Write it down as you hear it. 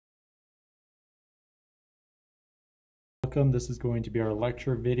Welcome. This is going to be our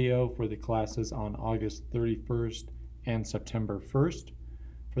lecture video for the classes on August 31st and September 1st.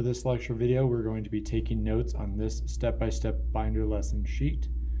 For this lecture video, we're going to be taking notes on this step-by-step binder lesson sheet.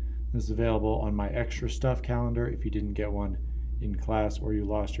 This is available on my extra stuff calendar if you didn't get one in class or you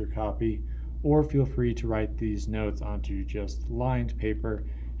lost your copy, or feel free to write these notes onto just lined paper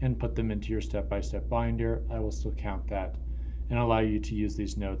and put them into your step-by-step binder. I will still count that and allow you to use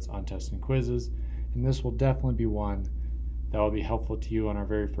these notes on tests and quizzes, and this will definitely be one that will be helpful to you on our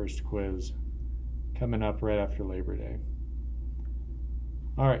very first quiz coming up right after Labor Day.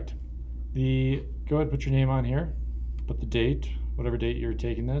 All right, go ahead and put your name on here, put the date, whatever date you're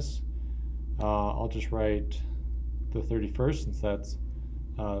taking this. I'll just write the 31st since that's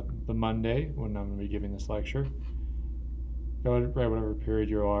the Monday when I'm going to be giving this lecture. Go ahead and write whatever period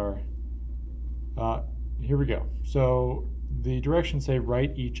you are. Here we go. So the directions say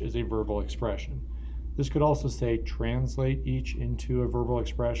write each as a verbal expression. This could also say translate each into a verbal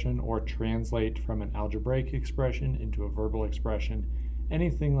expression or translate from an algebraic expression into a verbal expression,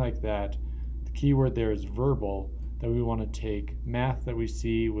 anything like that. The key word there is verbal, that we want to take math that we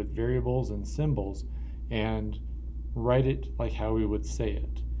see with variables and symbols and write it like how we would say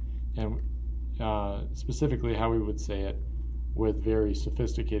it, and specifically how we would say it with very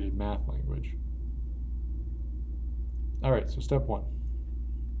sophisticated math language. All right, so step one.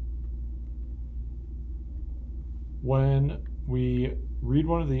 When we read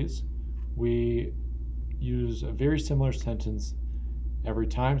one of these, we use a very similar sentence every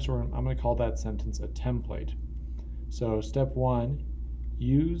time, so I'm going to call that sentence a template. So step one,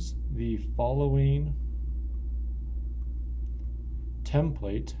 use the following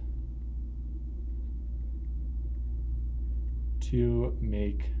template to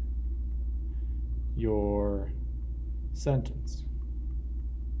make your sentence.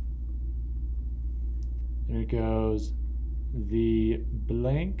 And it goes, the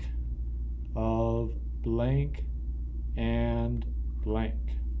blank of blank and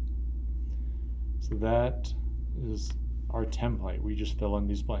blank. So that is our template. We just fill in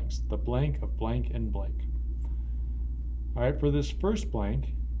these blanks. The blank of blank and blank. All right, for this first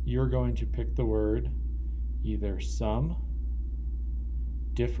blank, you're going to pick the word either sum,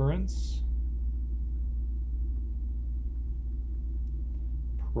 difference,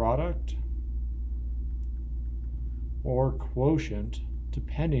 product, or quotient,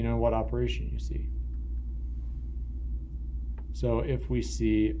 depending on what operation you see. So if we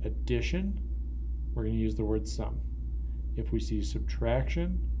see addition, we're going to use the word sum. If we see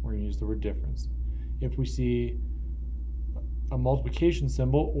subtraction, we're going to use the word difference. If we see a multiplication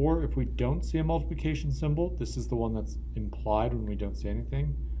symbol, or if we don't see a multiplication symbol, this is the one that's implied when we don't see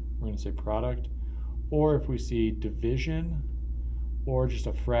anything, we're going to say product. Or if we see division or just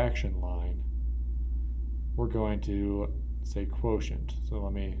a fraction line, we're going to say quotient. So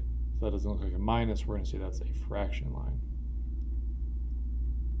that doesn't look like a minus, we're going to say that's a fraction line.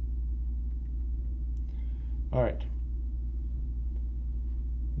 All right.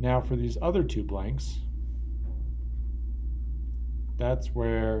 Now for these other two blanks, that's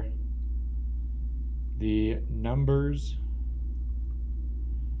where the numbers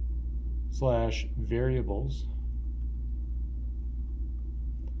 / variables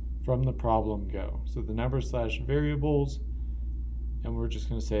from the problem go. So the numbers / variables, and we're just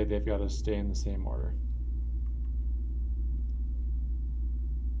going to say they've got to stay in the same order.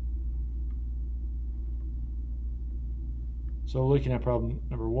 So looking at problem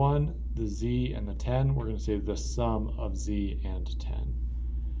number 1, the z and the 10, we're going to say the sum of z and 10.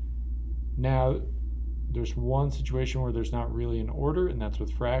 Now, there's one situation where there's not really an order, and that's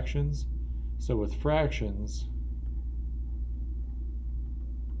with fractions. So with fractions,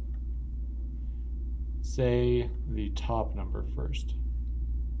 say the top number first.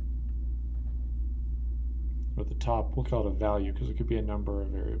 Or the top, we'll call it a value because it could be a number or a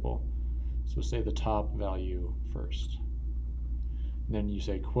variable. So say the top value first. And then you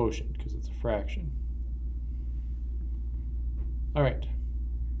say quotient because it's a fraction. All right.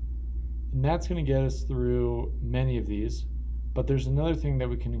 And that's going to get us through many of these, but there's another thing that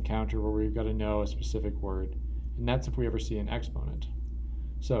we can encounter where we've got to know a specific word, and that's if we ever see an exponent.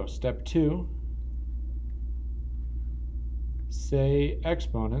 So step 2, say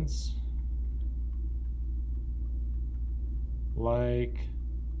exponents like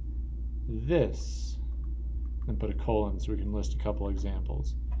this, and put a colon so we can list a couple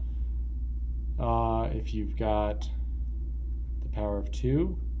examples. If you've got the power of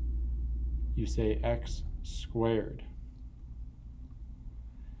 2, you say x squared.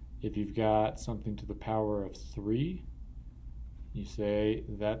 If you've got something to the power of 3, you say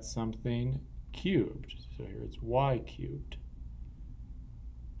that's something cubed. So here it's y cubed.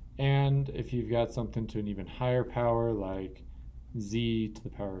 And if you've got something to an even higher power, like z to the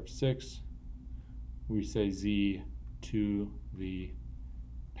power of 6, we say z to the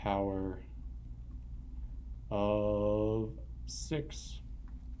power of 6.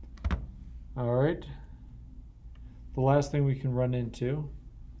 All right. The last thing we can run into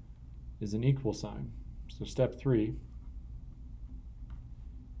is an equal sign. So step 3,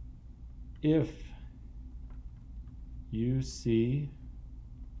 if you see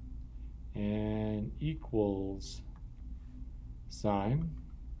an equals sign,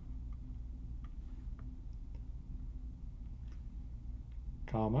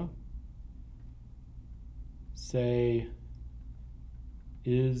 comma, say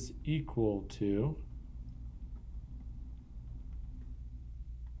is equal to,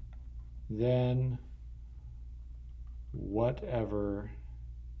 then whatever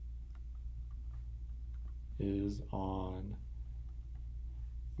is on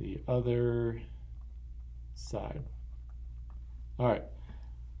the other side. All right,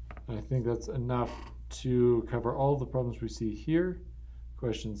 I think that's enough to cover all the problems we see here.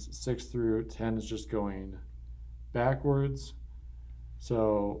 Questions 6 through 10 is just going backwards.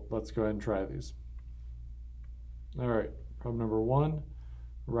 So let's go ahead and try these. All right, problem number 1,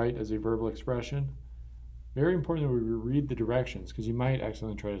 write as a verbal expression. Very important that we read the directions, because you might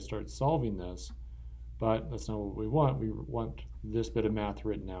accidentally try to start solving this, but that's not what we want. We want this bit of math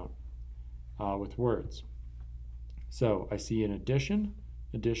written out with words. So I see an addition.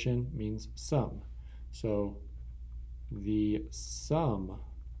 Addition means sum. So the sum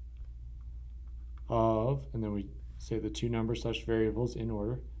of, and then we say the two numbers / variables in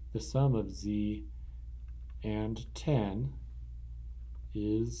order, the sum of z and 10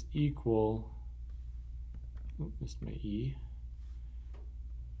 is equal, missed my e,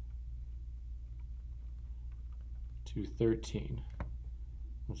 to 13.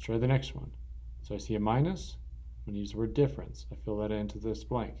 Let's try the next one. So I see a minus. I'm going to use the word difference. I fill that into this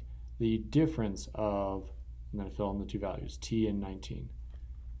blank. The difference of, and then I fill in the two values, t and 19.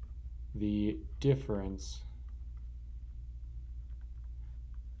 The difference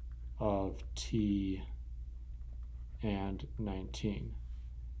of t and 19.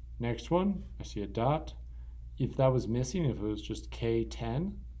 Next one, I see a dot. If that was missing, if it was just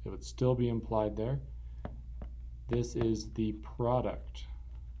k10, it would still be implied there. This is the product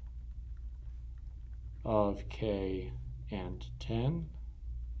of k and 10.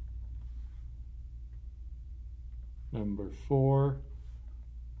 Number 4,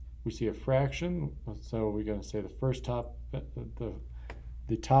 we see a fraction, so we're going to say the first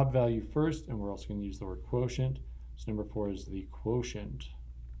the top value first, and we're also going to use the word quotient. So number 4 is the quotient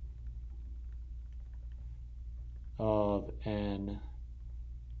of n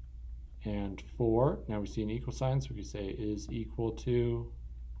and 4. Now we see an equal sign, so we can say is equal to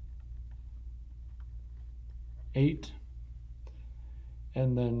 8.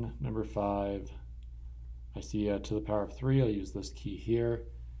 And then number 5, I see to the power of 3. I'll use this key here.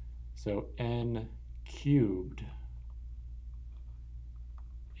 So n cubed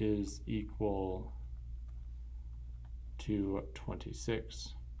is equal to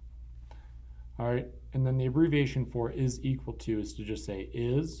 26. All right, and then the abbreviation for is equal to is to just say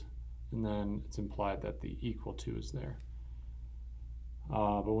is, and then it's implied that the equal to is there.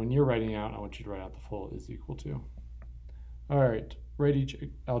 But when you're writing out, I want you to write out the full is equal to. All right, write each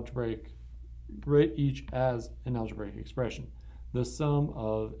as an algebraic expression. The sum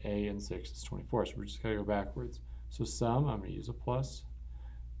of a and 6 is 24, so we're just going to go backwards. So sum, I'm going to use a plus.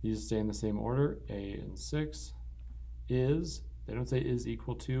 These stay in the same order, a and 6 is, they don't say is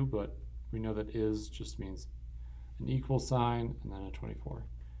equal to, but we know that is just means an equal sign and then a 24.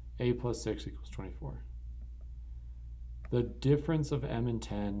 A plus 6 equals 24. The difference of m and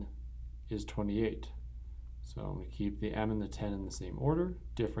 10 is 28. So I'm going to keep the m and the 10 in the same order.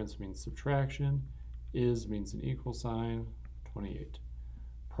 Difference means subtraction. Is means an equal sign, 28.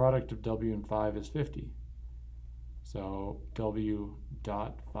 Product of w and 5 is 50. So w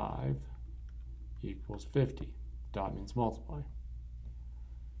dot 5 equals 50. Dot means multiply.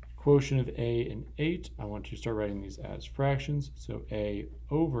 Quotient of a and 8, I want you to start writing these as fractions. So a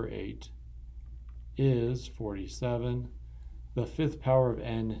over 8 is 47. The fifth power of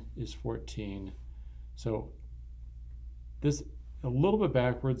n is 14. So this a little bit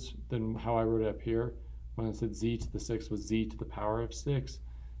backwards than how I wrote it up here. When I said z to the 6 was z to the power of 6.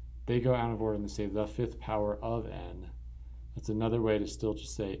 They go out of order and they say the fifth power of n. That's another way to still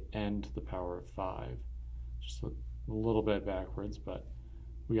just say n to the power of 5. Just a little bit backwards, but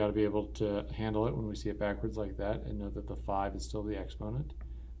we got to be able to handle it when we see it backwards like that and know that the 5 is still the exponent.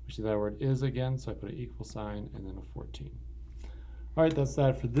 We We see that word is again, so I put an equal sign and then a 14. All right, that's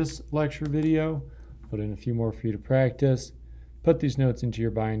that for this lecture video. Put in a few more for you to practice. Put these notes into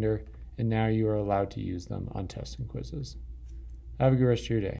your binder, and now you are allowed to use them on tests and quizzes. Have a good rest of your day.